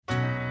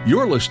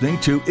You're listening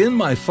to In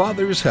My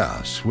Father's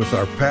House with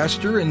our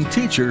pastor and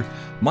teacher,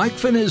 Mike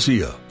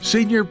Finizio,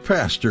 Senior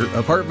Pastor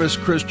of Harvest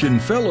Christian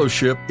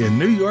Fellowship in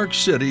New York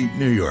City,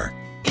 New York.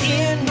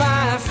 In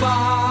my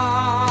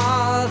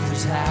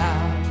Father's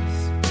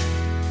house,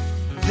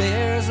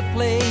 there's a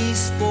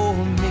place for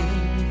me.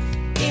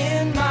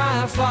 In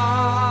my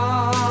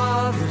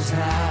Father's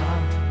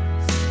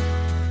house,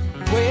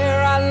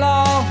 where I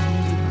long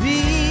to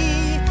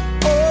be.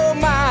 Oh,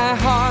 my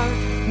heart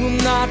will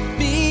not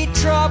be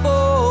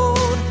troubled.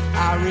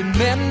 I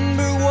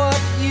remember what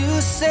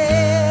you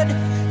said.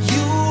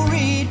 You'll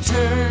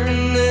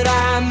return that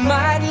I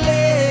might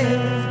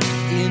live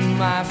in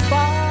my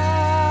Father's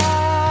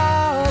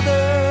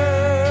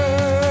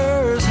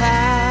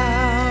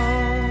house.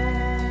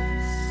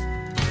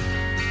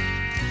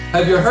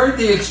 Have you heard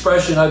the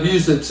expression? I've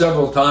used it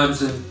several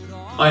times in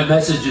my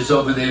messages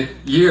over the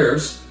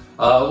years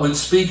when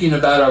speaking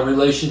about our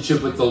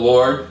relationship with the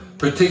Lord,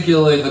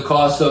 particularly the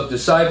cost of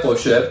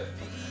discipleship.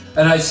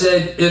 And I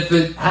said, if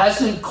it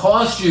hasn't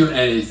cost you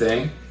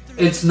anything,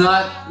 it's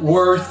not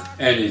worth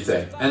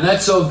anything. And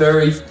that's so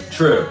very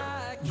true.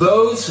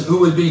 Those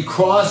who would be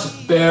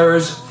cross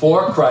bearers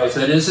for Christ,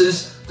 that is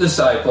his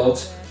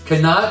disciples,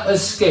 cannot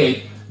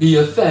escape the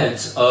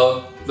offense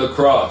of the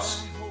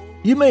cross.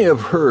 You may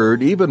have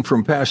heard, even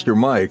from Pastor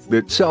Mike,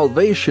 that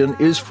salvation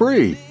is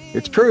free.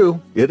 It's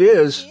true, it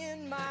is.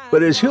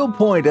 But as he'll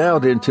point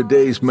out in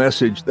today's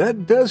message,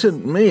 that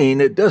doesn't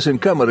mean it doesn't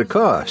come at a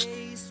cost.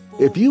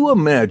 If you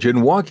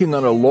imagine walking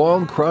on a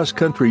long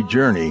cross-country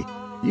journey,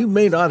 you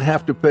may not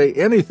have to pay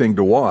anything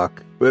to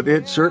walk, but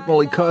it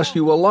certainly costs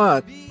you a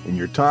lot in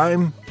your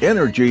time,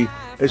 energy,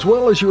 as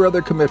well as your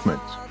other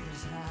commitments.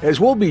 As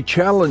we'll be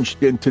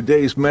challenged in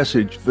today's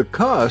message, the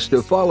cost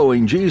of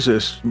following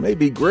Jesus may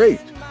be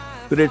great,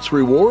 but its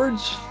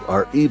rewards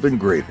are even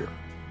greater.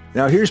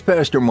 Now here's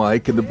Pastor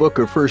Mike in the book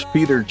of 1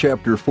 Peter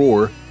chapter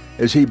 4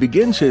 as he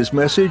begins his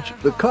message,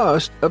 The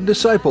Cost of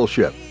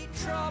Discipleship.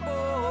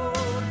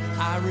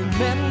 I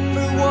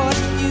remember what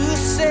you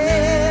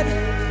said.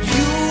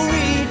 You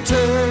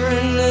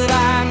return that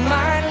I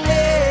might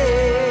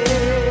live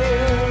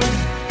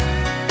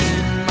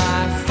in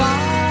my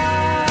Father's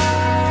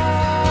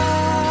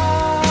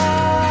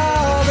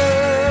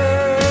house.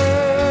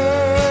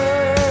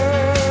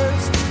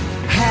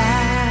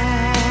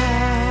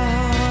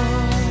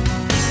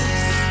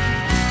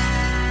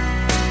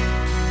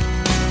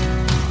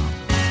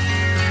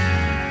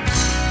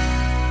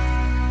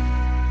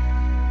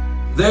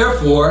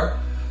 Therefore,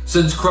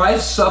 since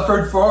Christ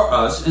suffered for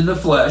us in the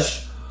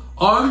flesh,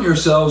 arm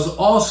yourselves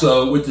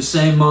also with the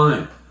same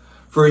mind.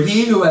 For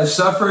he who has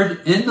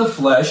suffered in the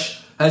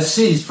flesh has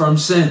ceased from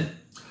sin,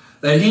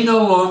 that he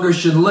no longer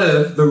should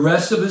live the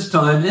rest of his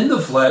time in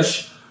the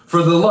flesh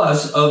for the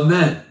lust of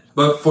men,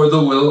 but for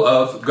the will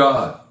of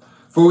God.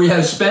 For we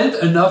have spent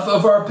enough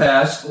of our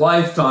past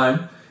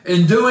lifetime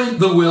in doing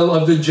the will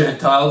of the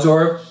Gentiles,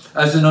 or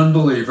as an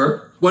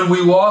unbeliever, when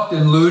we walked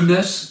in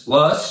lewdness,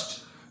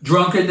 lust,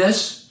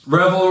 drunkenness,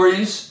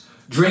 revelries,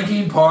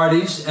 drinking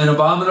parties, and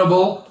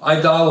abominable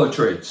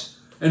idolatries.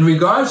 In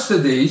regards to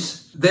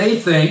these, they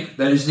think,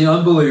 that is the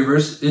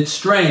unbelievers, it's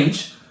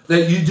strange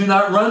that you do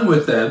not run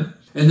with them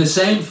in the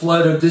same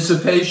flood of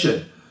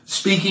dissipation,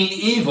 speaking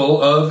evil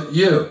of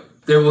you.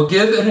 They will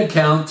give an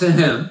account to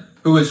him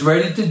who is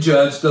ready to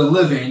judge the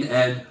living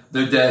and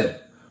the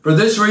dead. For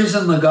this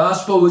reason the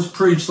gospel was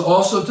preached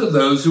also to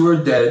those who are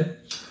dead,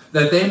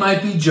 that they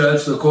might be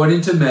judged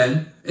according to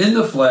men in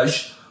the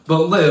flesh,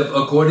 but live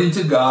according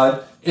to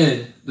God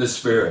in the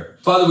Spirit.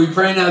 Father, we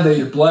pray now that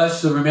you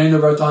bless the remainder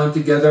of our time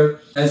together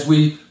as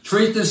we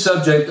treat the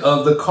subject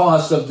of the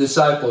cost of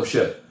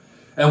discipleship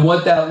and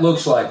what that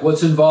looks like,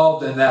 what's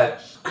involved in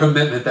that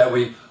commitment that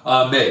we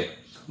make.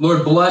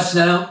 Lord, bless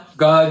now.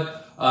 God,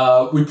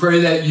 we pray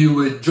that you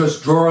would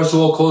just draw us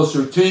all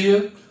closer to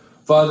you.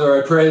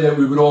 Father, I pray that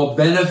we would all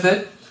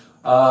benefit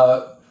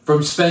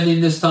from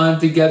spending this time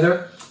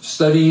together,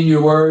 studying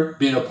your word,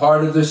 being a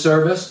part of this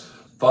service.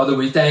 Father,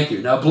 we thank you.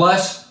 Now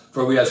bless,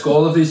 for we ask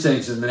all of these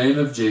things in the name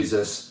of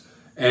Jesus.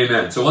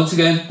 Amen. So once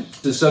again,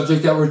 the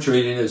subject that we're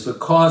treating is the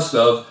cost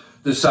of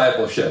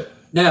discipleship.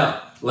 Now,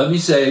 let me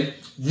say,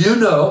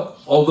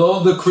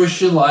 although the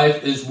Christian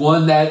life is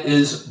one that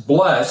is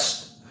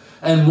blessed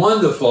and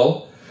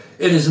wonderful,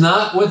 it is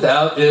not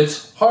without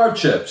its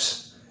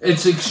hardships.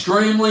 It's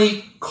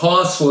extremely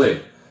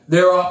costly.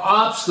 There are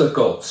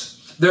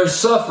obstacles. There's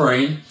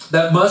suffering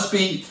that must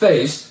be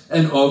faced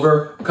and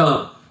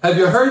overcome. Have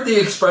you heard the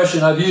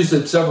expression? I've used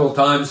it several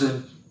times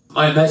in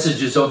my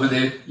messages over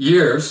the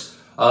years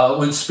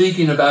when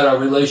speaking about our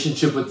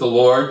relationship with the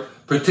Lord,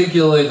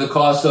 particularly the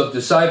cost of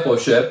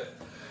discipleship.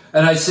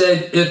 And I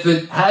said, if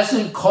it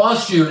hasn't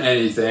cost you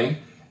anything,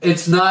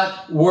 it's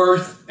not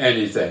worth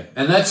anything.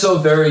 And that's so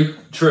very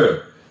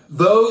true.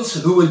 Those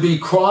who would be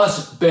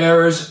cross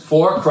bearers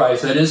for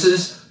Christ, that is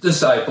his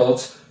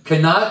disciples,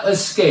 cannot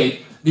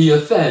escape the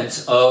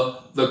offense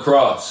of the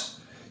cross.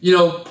 You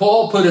know,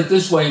 Paul put it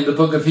this way in the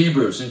book of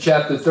Hebrews in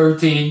chapter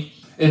 13,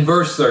 in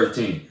verse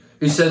 13.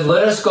 He said,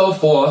 let us go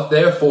forth,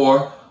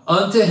 therefore,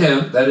 unto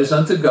him, that is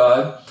unto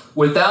God,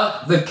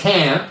 without the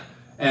camp,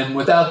 and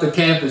without the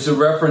camp is a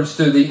reference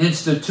to the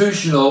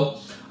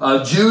institutional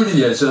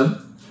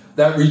Judaism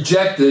that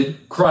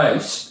rejected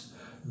Christ,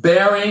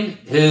 bearing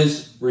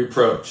his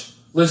reproach.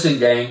 Listen,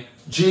 gang,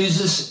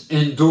 Jesus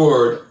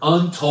endured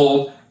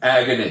untold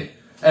agony,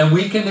 and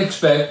we can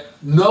expect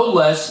no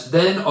less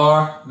than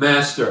our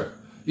master.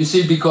 You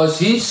see, because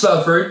he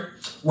suffered,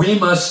 we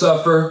must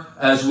suffer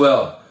as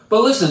well.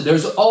 But listen,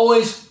 there's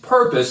always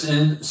purpose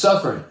in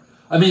suffering.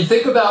 I mean,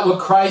 think about what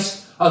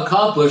Christ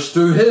accomplished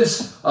through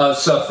his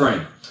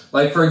suffering.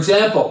 Like, for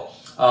example,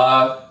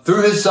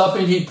 through his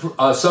suffering,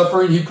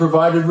 he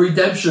provided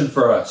redemption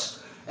for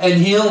us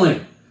and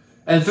healing.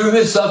 And through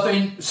his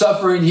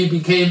suffering, he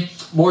became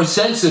more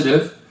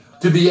sensitive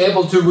to be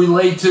able to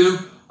relate to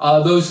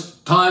those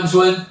times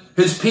when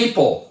his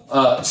people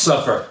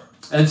suffer.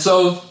 And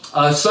so,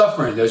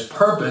 suffering, there's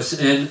purpose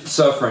in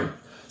suffering.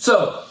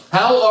 So,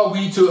 how are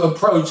we to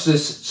approach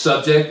this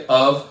subject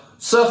of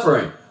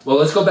suffering? Well,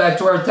 let's go back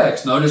to our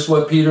text. Notice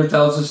what Peter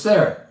tells us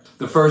there.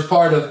 The first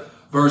part of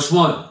verse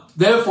 1.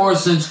 Therefore,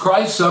 since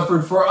Christ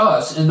suffered for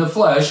us in the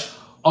flesh,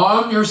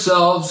 arm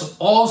yourselves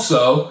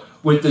also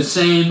with the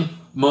same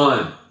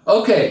mind.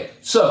 Okay,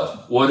 so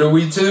what are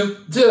we to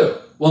do?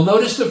 Well,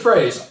 notice the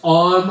phrase,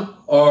 arm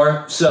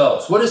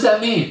ourselves. What does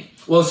that mean?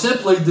 Well,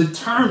 simply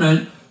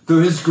determine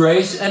through his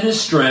grace and his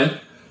strength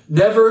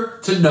never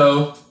to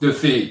know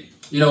defeat.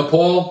 You know,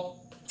 Paul,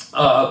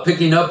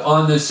 picking up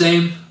on the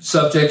same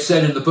subject,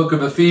 said in the book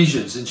of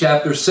Ephesians in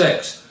chapter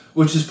 6,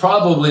 which is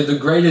probably the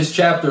greatest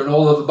chapter in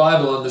all of the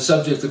Bible on the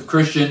subject of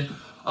Christian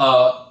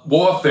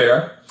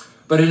warfare.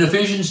 But in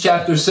Ephesians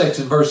chapter 6,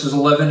 in verses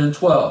 11 and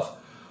 12,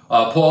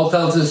 Paul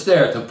tells us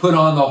there to put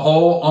on the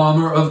whole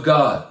armor of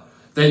God,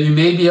 that you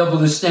may be able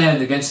to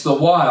stand against the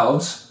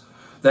wiles,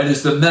 that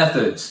is the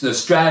methods, the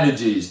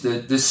strategies,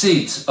 the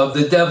deceits of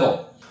the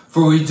devil.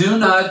 For we do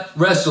not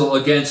wrestle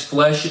against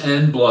flesh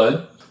and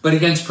blood, but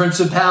against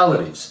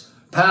principalities,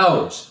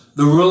 powers,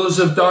 the rulers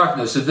of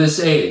darkness of this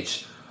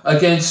age,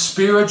 against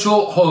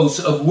spiritual hosts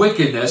of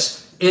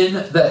wickedness in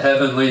the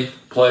heavenly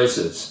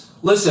places.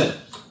 Listen,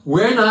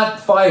 we're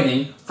not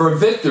fighting for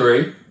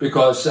victory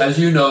because, as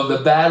you know,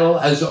 the battle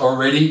has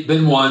already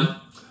been won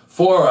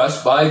for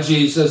us by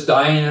Jesus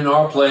dying in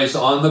our place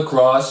on the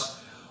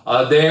cross.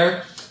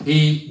 There,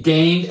 he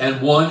gained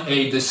and won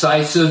a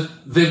decisive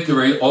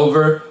victory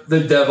over the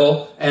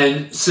devil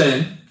and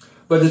sin.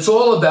 But it's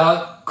all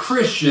about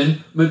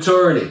Christian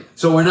maturity.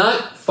 So we're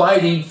not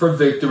fighting for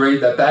victory.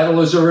 That battle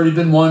has already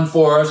been won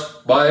for us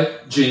by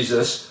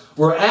Jesus.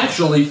 We're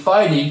actually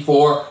fighting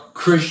for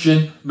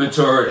Christian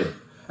maturity.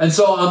 And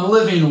so I'm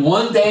living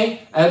one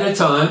day at a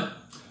time,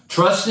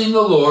 trusting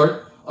the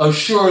Lord,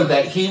 assured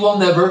that he will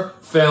never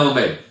fail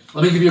me.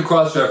 Let me give you a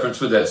cross-reference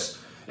for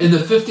this. In the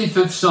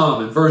 55th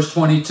Psalm, in verse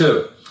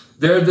 22,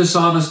 there the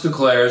psalmist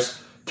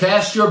declares,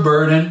 cast your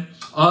burden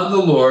on the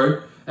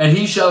Lord, and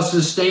he shall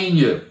sustain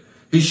you.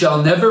 He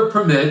shall never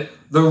permit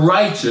the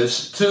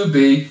righteous to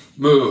be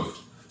moved.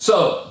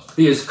 So,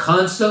 he is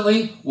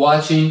constantly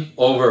watching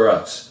over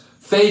us,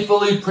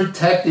 faithfully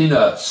protecting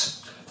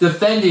us,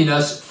 defending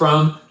us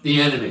from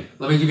the enemy.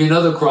 Let me give you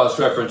another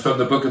cross-reference from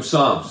the book of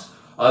Psalms.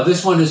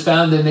 This one is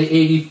found in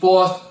the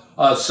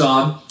 84th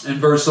Psalm in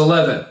verse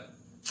 11.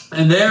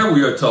 And there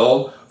we are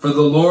told, for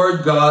the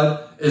Lord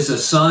God is a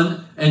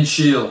sun and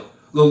shield.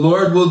 The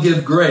Lord will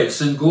give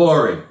grace and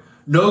glory.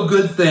 No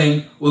good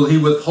thing will he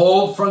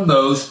withhold from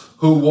those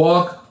who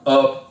walk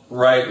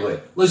uprightly.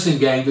 Listen,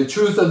 gang, the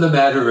truth of the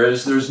matter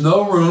is there's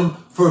no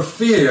room for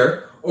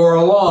fear or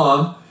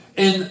alarm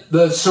in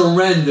the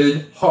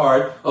surrendered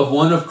heart of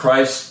one of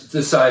Christ's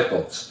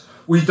disciples.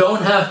 We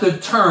don't have to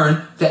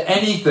turn to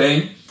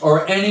anything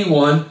or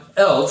anyone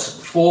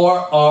else for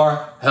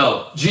our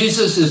help.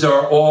 Jesus is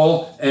our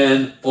all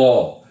and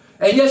all.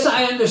 And yes,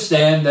 I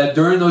understand that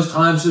during those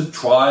times of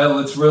trial,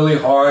 it's really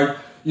hard,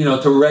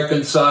 to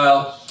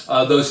reconcile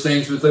those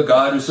things with the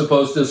God who's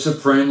supposed to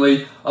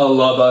supremely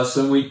love us.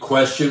 And we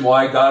question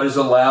why God has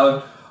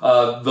allowed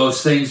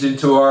those things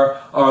into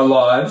our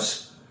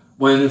lives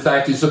when, in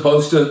fact, he's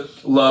supposed to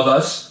love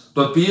us.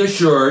 But be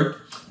assured,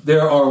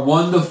 there are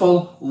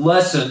wonderful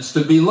lessons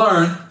to be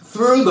learned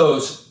through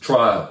those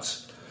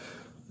trials.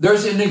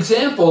 There's an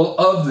example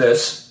of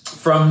this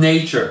from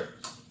nature,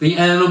 the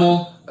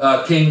animal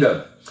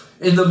kingdom.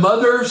 In the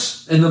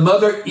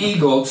mother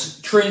eagle's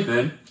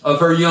treatment of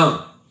her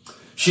young,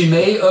 she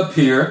may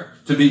appear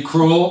to be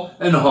cruel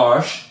and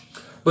harsh,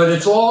 but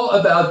it's all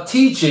about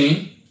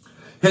teaching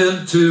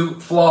him to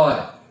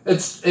fly.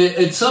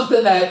 It's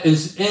something that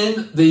is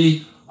in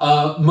the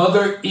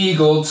mother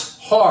eagle's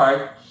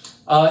heart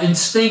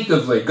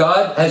instinctively.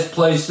 God has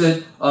placed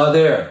it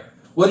there.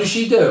 What does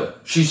she do?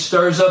 She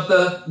stirs up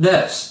the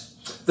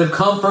nest, the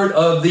comfort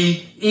of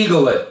the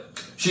eaglet.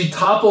 She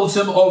topples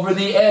him over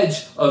the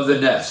edge of the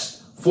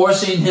nest,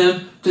 forcing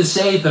him to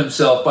save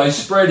himself by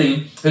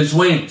spreading his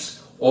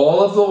wings.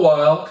 All of the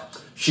while,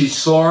 she's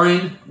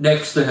soaring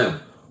next to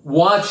him,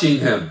 watching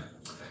him,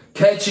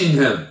 catching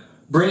him,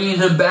 bringing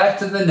him back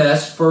to the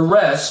nest for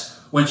rest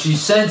when she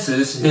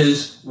senses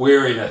his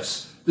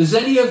weariness. Does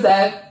any of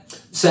that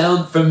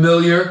sound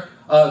familiar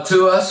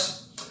to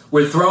us?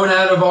 We're thrown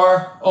out of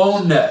our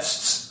own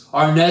nests,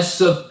 our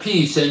nests of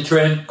peace and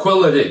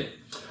tranquility.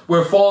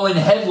 We're falling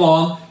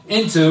headlong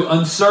into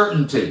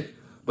uncertainty.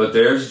 But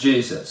there's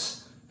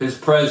Jesus, his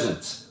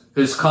presence,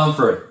 his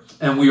comfort,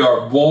 and we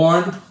are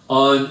borne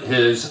on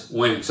his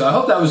wings. So I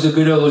hope that was a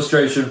good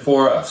illustration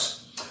for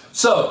us.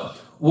 So,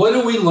 what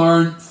do we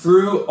learn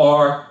through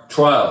our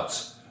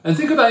trials? And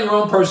think about your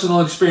own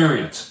personal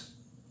experience.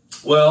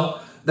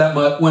 Well,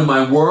 when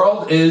my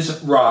world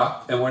is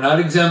rocked, and we're not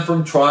exempt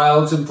from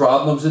trials and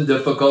problems and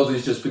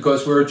difficulties just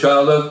because we're a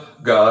child of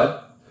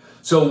God.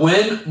 So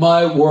when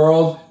my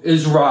world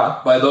is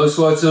rocked by those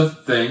sorts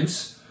of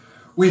things,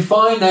 we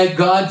find that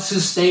God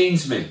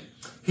sustains me.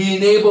 He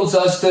enables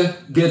us to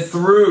get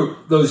through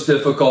those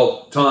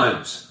difficult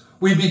times.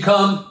 We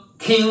become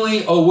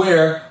keenly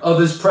aware of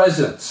his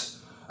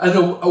presence, an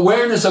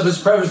awareness of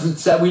his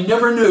presence that we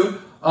never knew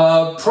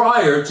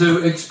prior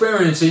to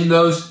experiencing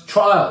those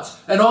trials.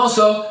 And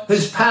also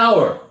his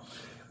power.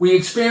 We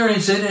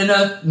experience it in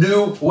a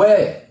new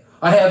way.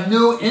 I have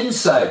new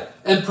insight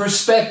and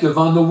perspective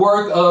on the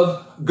work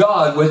of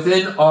God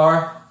within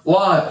our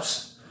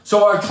lives.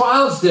 So our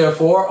trials,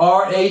 therefore,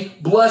 are a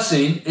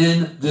blessing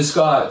in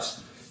disguise.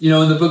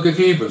 In the book of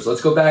Hebrews,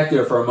 let's go back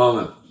there for a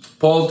moment.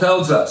 Paul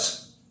tells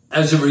us,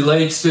 as it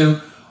relates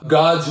to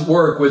God's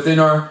work within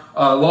our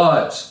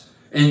lives,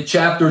 in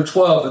chapter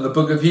 12 in the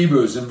book of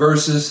Hebrews, in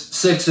verses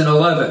 6 and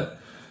 11,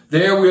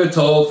 there we are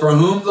told, for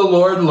whom the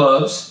Lord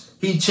loves,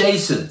 he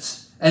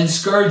chastens and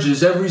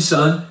scourges every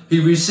son he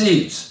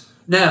receives.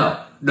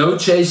 Now, no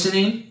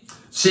chastening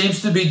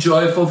seems to be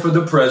joyful for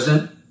the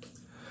present,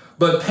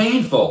 but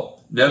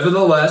painful.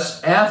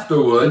 Nevertheless,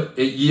 afterward,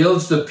 it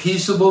yields the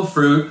peaceable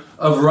fruit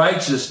of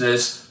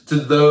righteousness to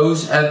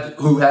those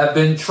who have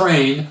been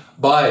trained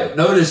by it.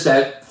 Notice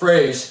that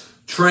phrase,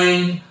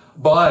 trained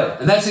by it.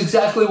 And that's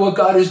exactly what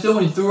God is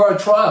doing through our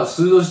trials,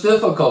 through those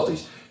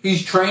difficulties.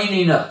 He's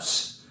training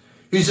us.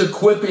 He's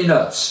equipping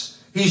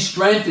us. He's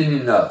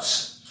strengthening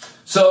us.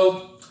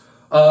 So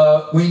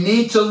we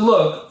need to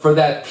look for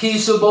that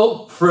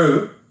peaceable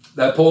fruit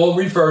that Paul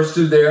refers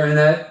to there in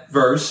that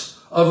verse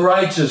of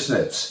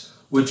righteousness,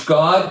 which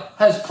God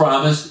has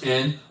promised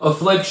in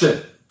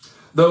affliction,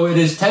 though it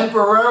is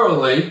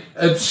temporarily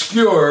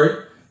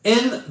obscured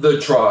in the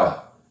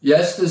trial.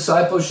 Yes,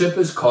 discipleship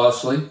is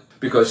costly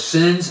because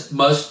sins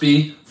must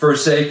be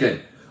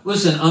forsaken.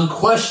 Listen,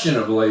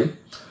 unquestionably,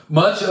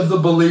 much of the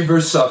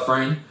believer's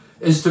suffering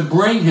is to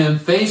bring him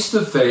face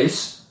to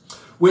face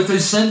with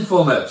his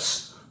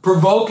sinfulness,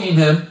 provoking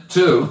him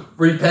to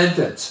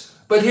repentance.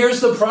 But here's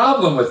the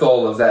problem with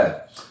all of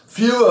that.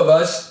 Few of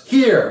us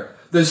hear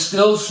the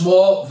still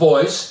small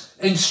voice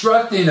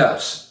instructing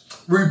us,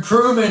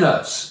 reproving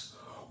us,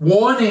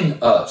 warning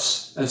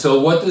us. And so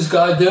what does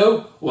God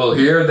do? Well,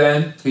 here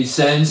then, he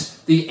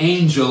sends the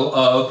angel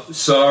of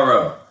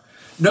sorrow.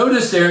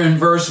 Notice there in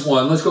verse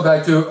 1, let's go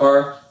back to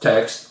our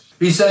text.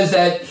 He says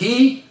that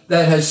he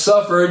that has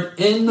suffered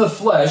in the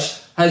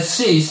flesh has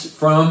ceased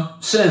from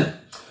sin.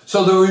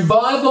 So the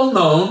revival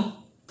known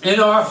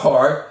in our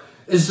heart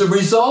is the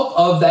result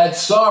of that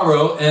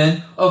sorrow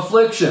and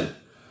affliction.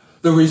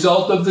 The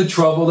result of the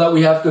trouble that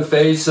we have to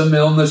face, some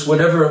illness,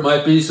 whatever it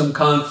might be, some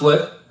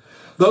conflict.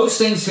 Those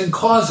things can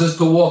cause us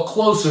to walk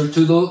closer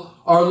to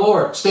our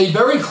Lord. Stay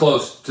very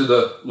close to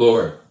the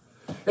Lord.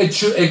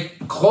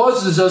 It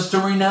causes us to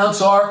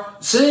renounce our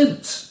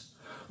sins.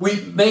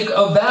 We make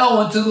a vow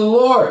unto the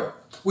Lord.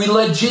 We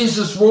let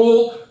Jesus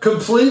rule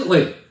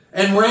completely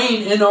and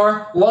reign in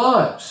our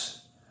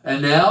lives.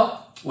 And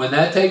now, when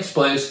that takes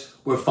place,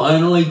 we're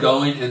finally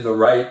going in the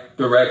right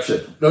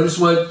direction. Notice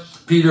what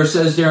Peter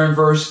says there in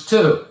verse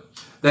 2,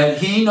 that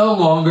he no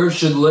longer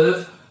should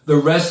live the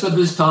rest of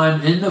his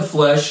time in the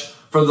flesh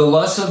for the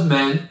lusts of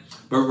men,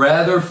 but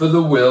rather for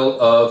the will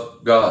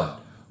of God.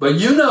 But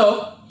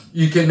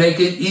you can make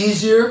it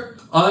easier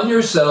on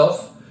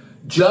yourself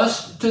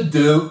just to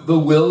do the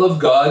will of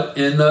God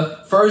in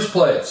the first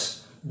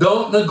place.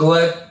 Don't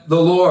neglect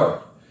the Lord.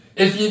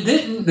 If you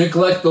didn't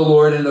neglect the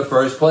Lord in the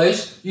first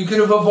place, you could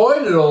have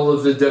avoided all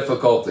of the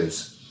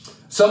difficulties,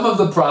 some of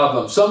the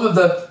problems, some of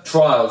the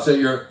trials that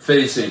you're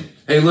facing.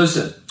 Hey,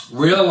 listen,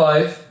 real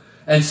life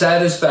and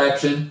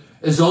satisfaction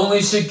is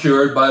only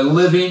secured by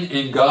living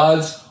in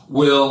God's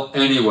will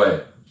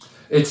anyway.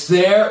 It's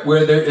there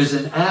where there is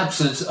an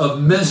absence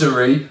of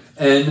misery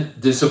and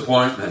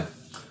disappointment.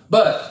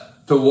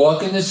 But to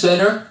walk in the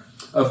center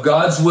of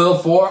God's will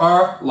for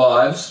our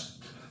lives,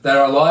 that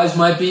our lives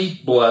might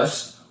be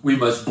blessed, we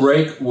must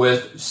break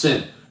with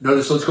sin.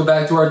 Notice, let's go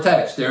back to our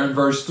text there in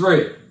verse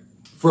 3.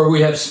 For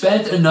we have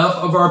spent enough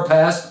of our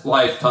past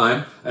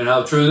lifetime, and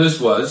how true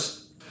this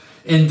was,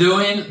 in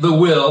doing the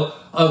will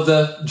of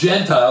the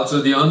Gentiles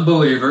or the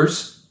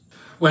unbelievers,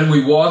 when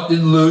we walked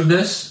in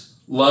lewdness,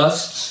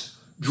 lusts,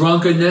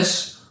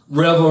 drunkenness,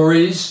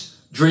 revelries,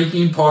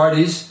 drinking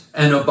parties,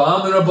 and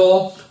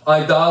abominable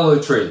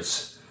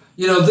idolatries.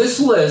 This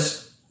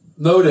list,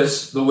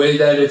 notice the way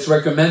that it's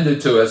recommended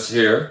to us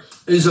here,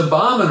 is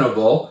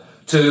abominable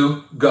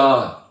to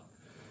God.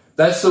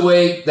 That's the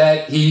way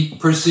that he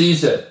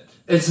perceives it.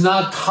 It's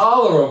not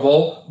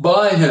tolerable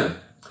by him.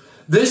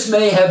 This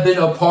may have been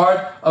a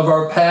part of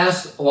our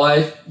past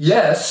life,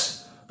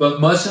 yes, but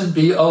mustn't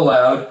be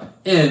allowed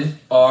in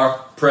our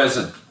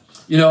present.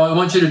 I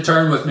want you to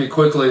turn with me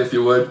quickly, if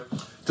you would,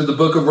 to the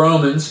book of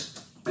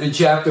Romans in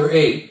chapter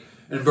 8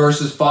 and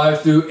verses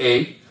 5 through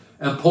 8.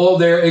 And Paul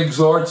there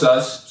exhorts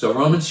us, so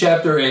Romans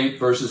chapter 8,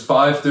 verses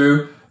 5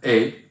 through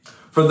 8.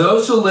 For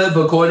those who live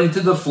according to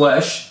the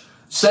flesh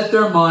set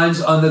their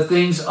minds on the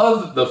things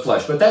of the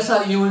flesh. But that's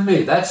not you and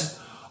me. That's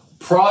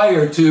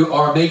prior to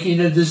our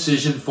making a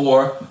decision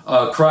for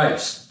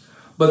Christ.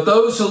 But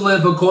those who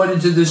live according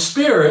to the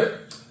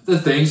Spirit, the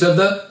things of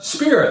the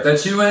Spirit.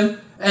 That's you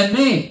and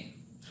me.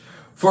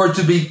 For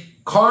to be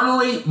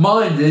carnally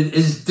minded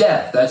is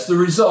death. That's the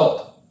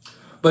result.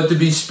 But to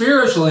be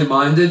spiritually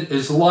minded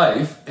is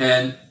life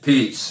and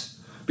peace.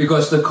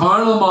 Because the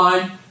carnal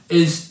mind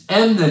is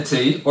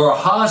enmity or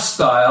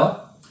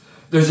hostile.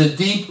 There's a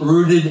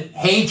deep-rooted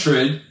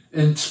hatred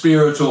in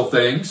spiritual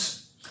things.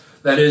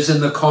 That is in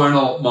the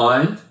carnal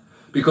mind.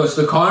 Because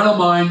the carnal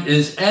mind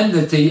is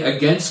enmity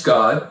against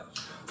God.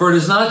 For it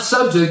is not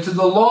subject to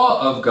the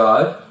law of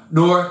God,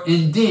 nor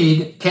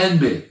indeed can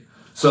be.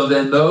 So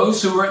then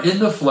those who are in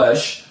the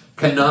flesh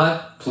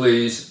cannot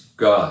please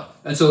God.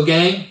 And so,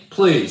 gang,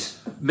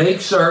 please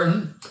make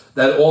certain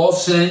that all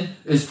sin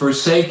is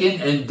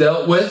forsaken and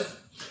dealt with,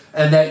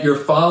 and that you're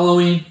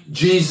following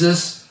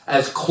Jesus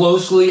as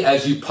closely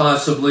as you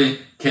possibly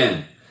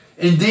can.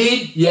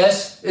 Indeed,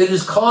 yes, it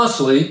is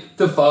costly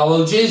to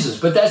follow Jesus,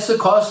 but that's the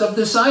cost of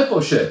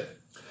discipleship.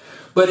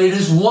 But it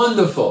is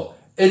wonderful.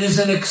 It is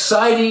an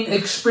exciting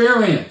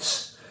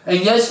experience. And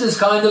yes, this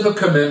kind of a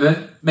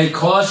commitment may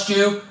cost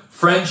you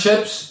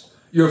friendships,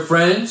 your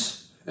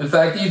friends. In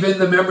fact, even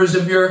the members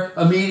of your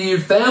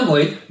immediate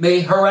family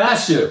may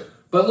harass you.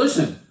 But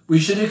listen, we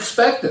should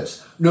expect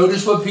this.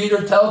 Notice what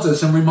Peter tells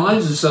us and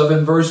reminds us of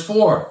in verse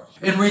 4.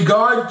 In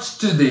regards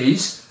to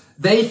these,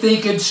 they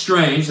think it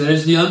strange, that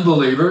is the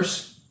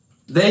unbelievers,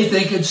 they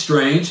think it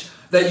strange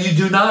that you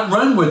do not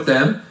run with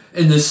them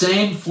in the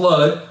same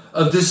flood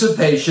of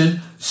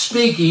dissipation,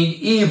 speaking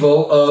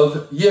evil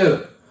of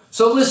you.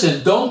 So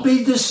listen, don't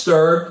be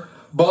disturbed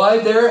by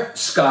their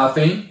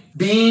scoffing,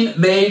 being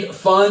made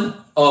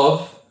fun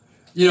of,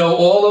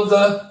 all of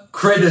the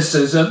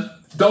criticism.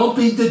 Don't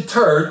be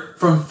deterred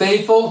from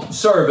faithful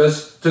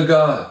service to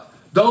God.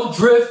 Don't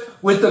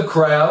drift with the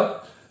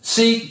crowd.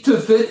 Seek to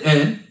fit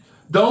in.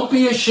 Don't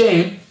be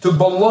ashamed to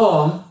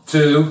belong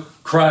to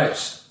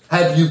Christ.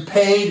 Have you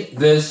paid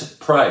this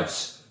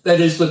price? That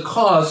is the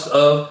cost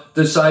of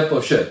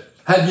discipleship.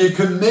 Have you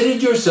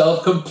committed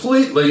yourself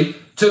completely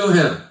to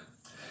him?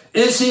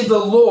 Is he the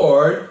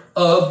Lord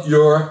of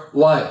your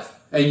life?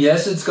 And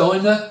yes, it's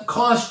going to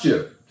cost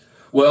you.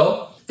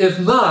 Well, if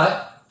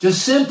not,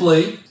 just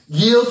simply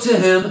yield to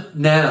him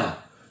now.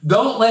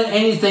 Don't let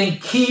anything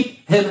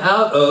keep him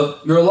out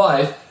of your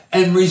life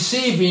and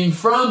receiving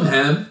from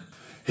him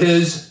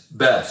his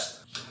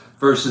best.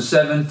 Verses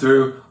 7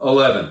 through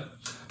 11.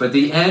 But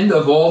the end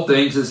of all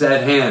things is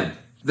at hand.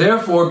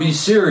 Therefore be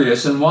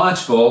serious and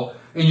watchful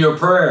in your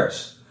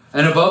prayers.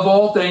 And above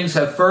all things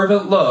have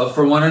fervent love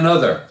for one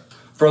another.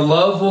 For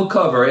love will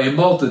cover a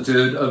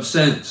multitude of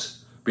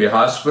sins. Be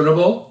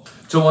hospitable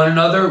to one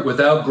another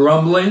without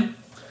grumbling.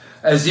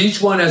 As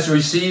each one has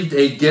received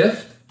a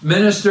gift,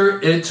 minister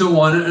it to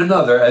one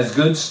another as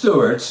good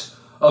stewards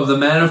of the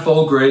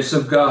manifold grace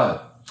of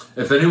God.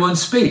 If anyone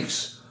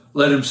speaks,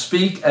 let him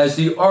speak as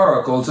the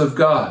oracles of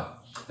God.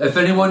 If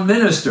anyone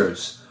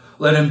ministers,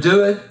 let him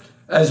do it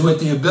as with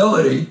the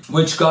ability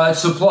which God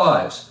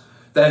supplies,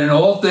 that in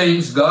all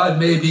things God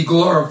may be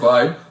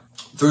glorified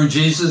through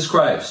Jesus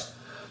Christ,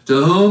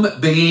 to whom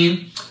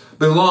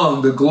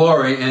belong the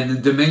glory and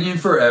the dominion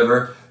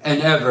forever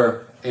and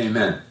ever.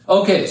 Amen.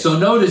 Okay, so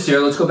notice here,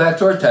 let's go back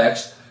to our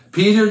text.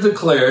 Peter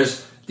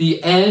declares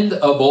the end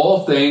of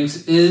all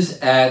things is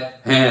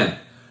at hand.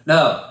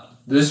 Now,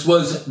 this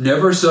was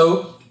never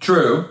so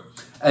true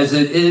as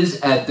it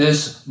is at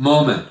this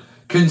moment,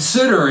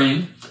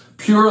 considering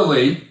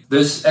purely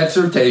this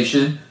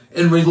exhortation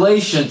in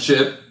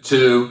relationship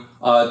to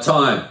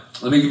time.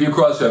 Let me give you a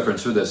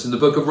cross-reference for this. In the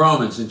book of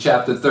Romans, in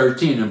chapter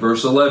 13 and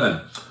verse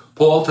 11,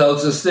 Paul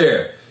tells us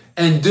there,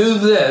 and do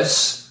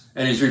this,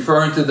 and he's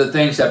referring to the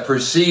things that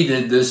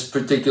preceded this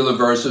particular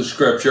verse of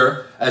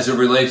Scripture as it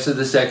relates to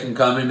the second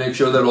coming. Make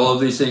sure that all of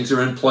these things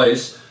are in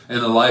place in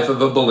the life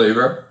of a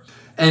believer.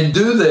 And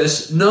do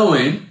this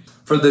knowing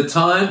for the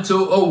time to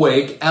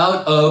awake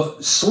out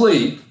of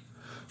sleep,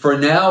 for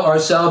now our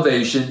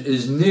salvation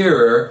is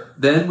nearer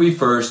than we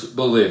first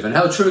believed. And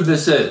how true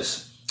this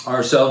is.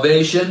 Our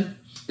salvation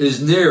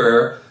is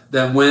nearer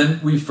than when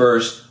we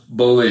first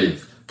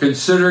believed,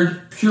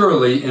 considered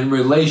purely in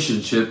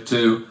relationship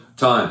to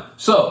time.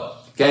 So,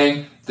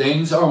 gang,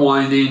 things are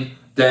winding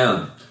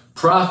down.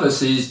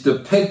 Prophecies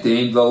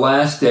depicting the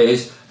last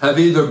days have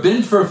either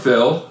been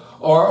fulfilled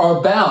or are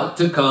about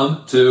to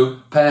come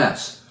to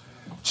pass.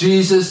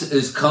 Jesus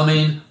is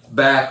coming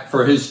back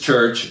for his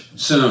church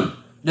soon.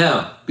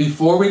 Now,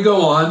 before we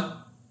go on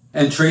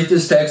and treat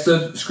this text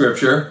of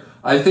Scripture,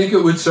 I think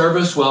it would serve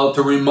us well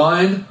to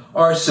remind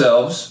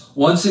ourselves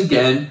once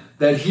again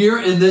that here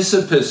in this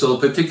epistle,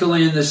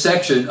 particularly in this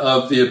section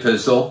of the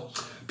epistle,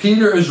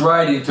 Peter is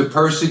writing to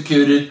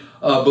persecuted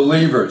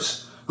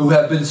believers who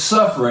have been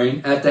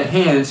suffering at the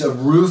hands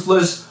of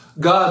ruthless,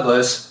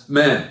 godless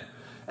men.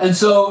 And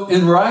so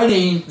in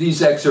writing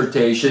these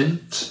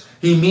exhortations,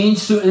 he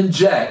means to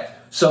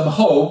inject some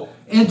hope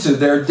into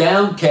their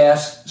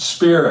downcast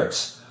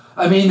spirits.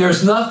 I mean,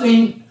 there's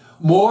nothing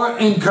more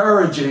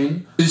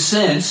encouraging to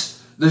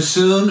sense the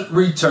soon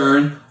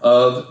return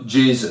of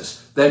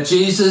Jesus, that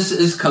Jesus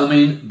is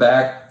coming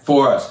back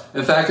for us.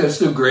 In fact, that's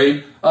the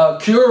great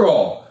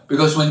cure-all,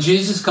 because when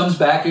Jesus comes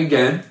back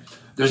again,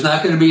 there's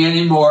not going to be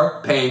any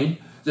more pain.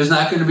 There's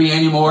not going to be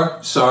any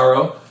more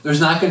sorrow.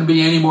 There's not going to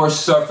be any more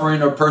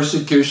suffering or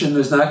persecution.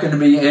 There's not going to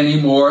be any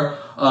more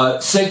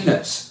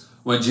sickness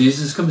when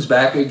Jesus comes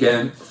back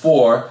again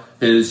for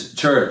his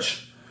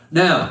church.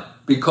 Now,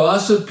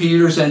 because of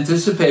Peter's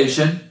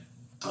anticipation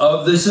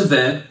of this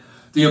event,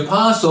 the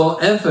apostle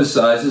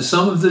emphasizes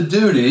some of the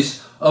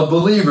duties of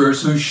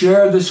believers who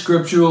share the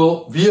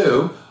scriptural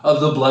view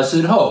of the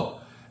blessed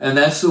hope. And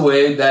that's the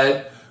way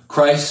that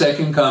Christ's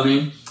second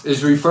coming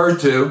is referred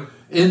to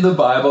in the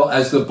Bible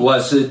as the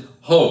blessed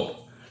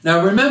hope.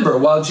 Now remember,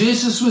 while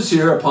Jesus was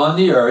here upon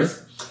the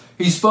earth,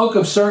 he spoke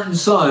of certain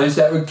signs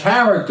that would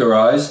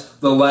characterize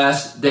the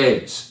last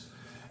days.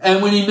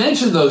 And when he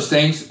mentioned those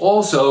things,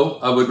 also,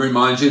 I would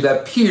remind you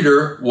that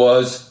Peter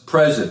was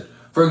present.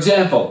 For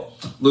example,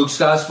 Luke's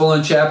Gospel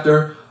in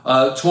chapter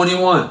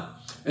 21,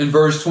 in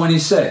verse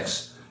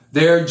 26.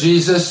 There,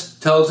 Jesus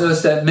tells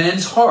us that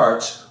men's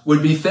hearts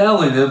would be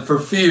failing them for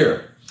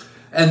fear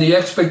and the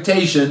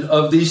expectation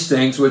of these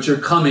things which are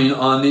coming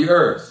on the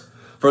earth.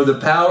 For the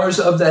powers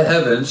of the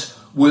heavens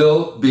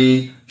will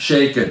be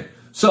shaken.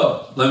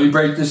 So, let me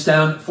break this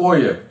down for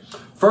you.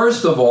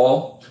 First of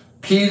all,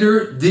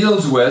 Peter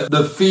deals with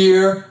the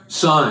fear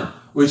sign,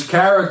 which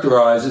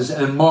characterizes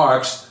and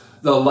marks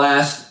the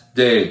last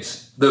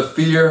days. The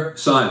fear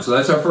sign. So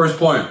that's our first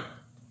point.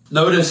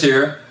 Notice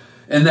here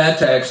in that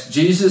text,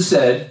 Jesus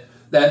said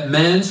that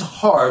men's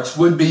hearts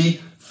would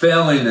be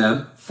failing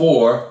them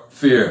for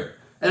fear.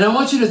 And I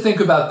want you to think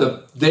about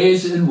the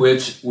days in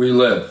which we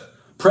live.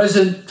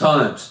 Present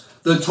times.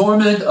 The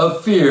torment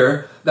of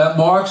fear that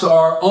marks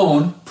our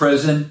own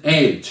present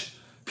age.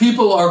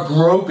 People are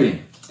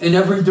groping in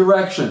every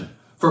direction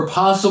for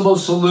possible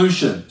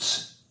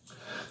solutions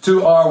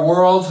to our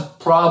world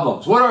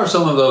problems. What are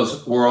some of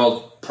those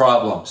world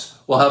problems?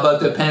 Well, how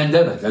about the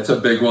pandemic? That's a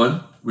big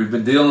one. We've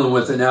been dealing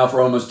with it now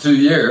for almost 2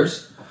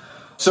 years.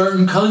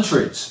 Certain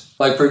countries,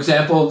 like for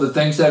example, the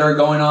things that are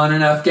going on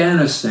in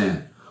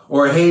Afghanistan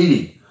or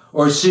Haiti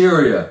or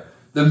Syria,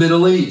 the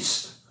Middle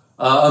East,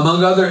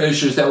 among other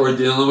issues that we're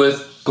dealing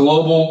with,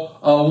 global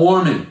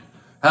warming.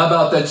 How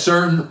about that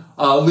certain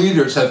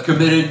leaders have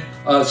committed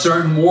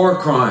certain war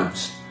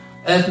crimes,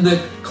 ethnic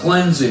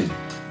cleansing,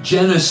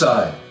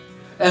 genocide.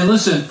 And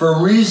listen, for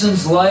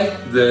reasons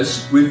like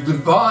this, we've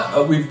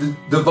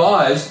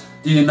devised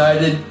the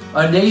United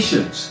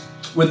Nations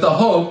with the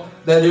hope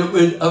that it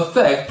would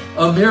effect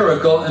a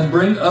miracle and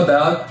bring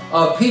about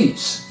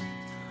peace.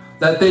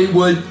 That they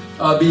would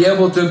be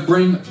able to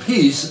bring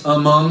peace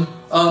among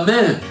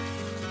men,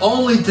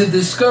 only to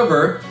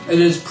discover it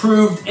is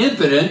proved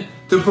impotent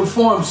to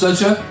perform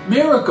such a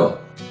miracle.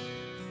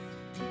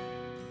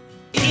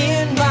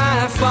 In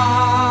my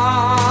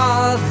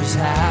Father's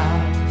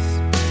house,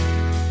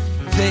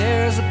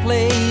 there's a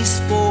place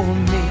for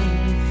me.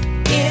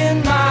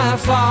 In my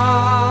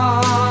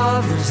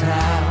Father's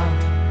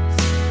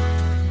house,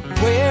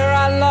 where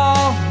I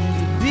long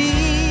to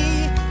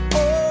be.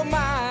 Oh,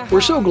 my.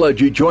 We're so glad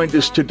you joined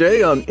us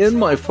today on In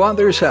My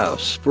Father's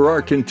House for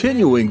our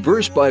continuing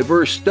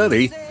verse-by-verse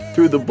study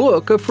through the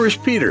book of 1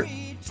 Peter.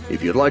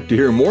 If you'd like to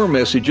hear more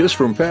messages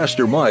from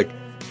Pastor Mike,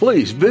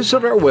 please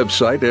visit our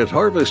website at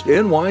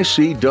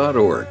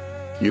harvestnyc.org.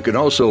 You can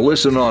also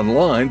listen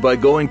online by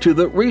going to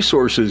the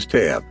Resources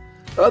tab.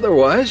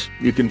 Otherwise,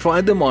 you can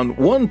find them on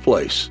one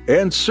place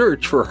and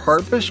search for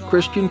Harvest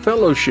Christian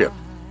Fellowship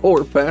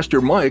or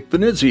Pastor Mike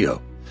Venizio.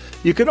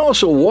 You can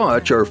also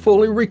watch our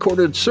fully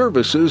recorded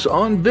services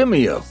on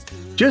Vimeo.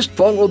 Just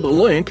follow the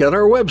link at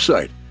our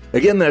website.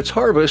 Again, that's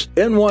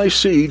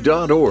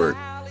harvestnyc.org.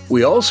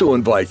 We also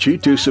invite you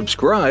to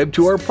subscribe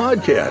to our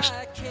podcast.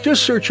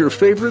 Just search your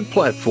favorite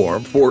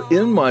platform for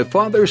In My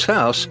Father's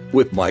House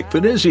with Mike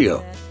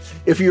Venizio.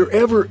 If you're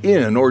ever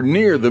in or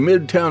near the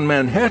Midtown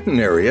Manhattan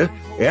area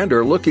and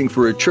are looking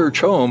for a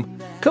church home,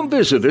 come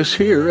visit us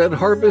here at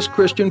Harvest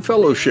Christian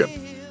Fellowship.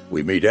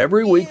 We meet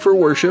every week for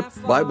worship,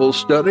 Bible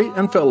study,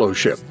 and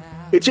fellowship.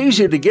 It's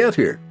easy to get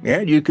here,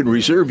 and you can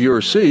reserve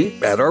your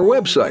seat at our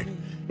website.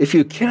 If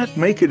you can't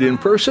make it in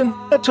person,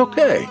 that's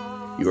okay.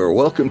 You are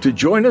welcome to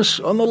join us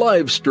on the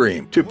live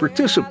stream to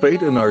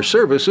participate in our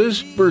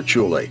services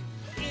virtually.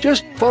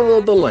 Just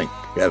follow the link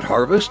at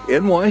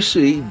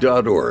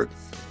harvestnyc.org.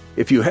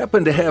 If you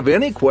happen to have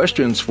any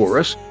questions for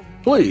us,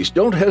 please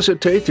don't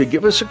hesitate to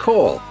give us a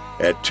call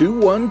at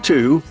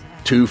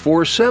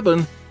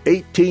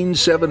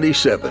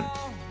 212-247-1877.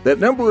 That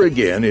number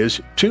again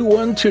is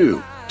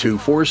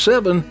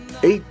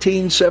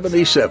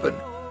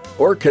 212-247-1877.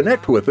 Or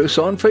connect with us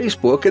on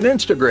Facebook and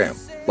Instagram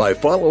by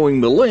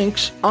following the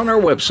links on our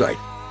website.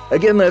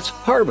 Again, that's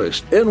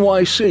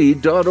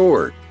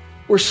harvestnyc.org.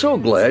 We're so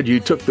glad you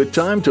took the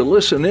time to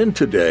listen in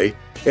today,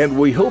 and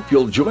we hope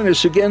you'll join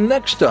us again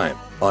next time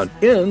on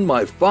In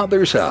My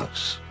Father's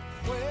House.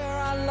 Where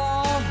I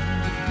long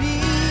to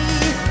be,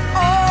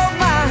 oh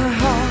my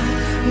heart,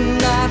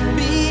 not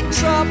be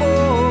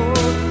troubled.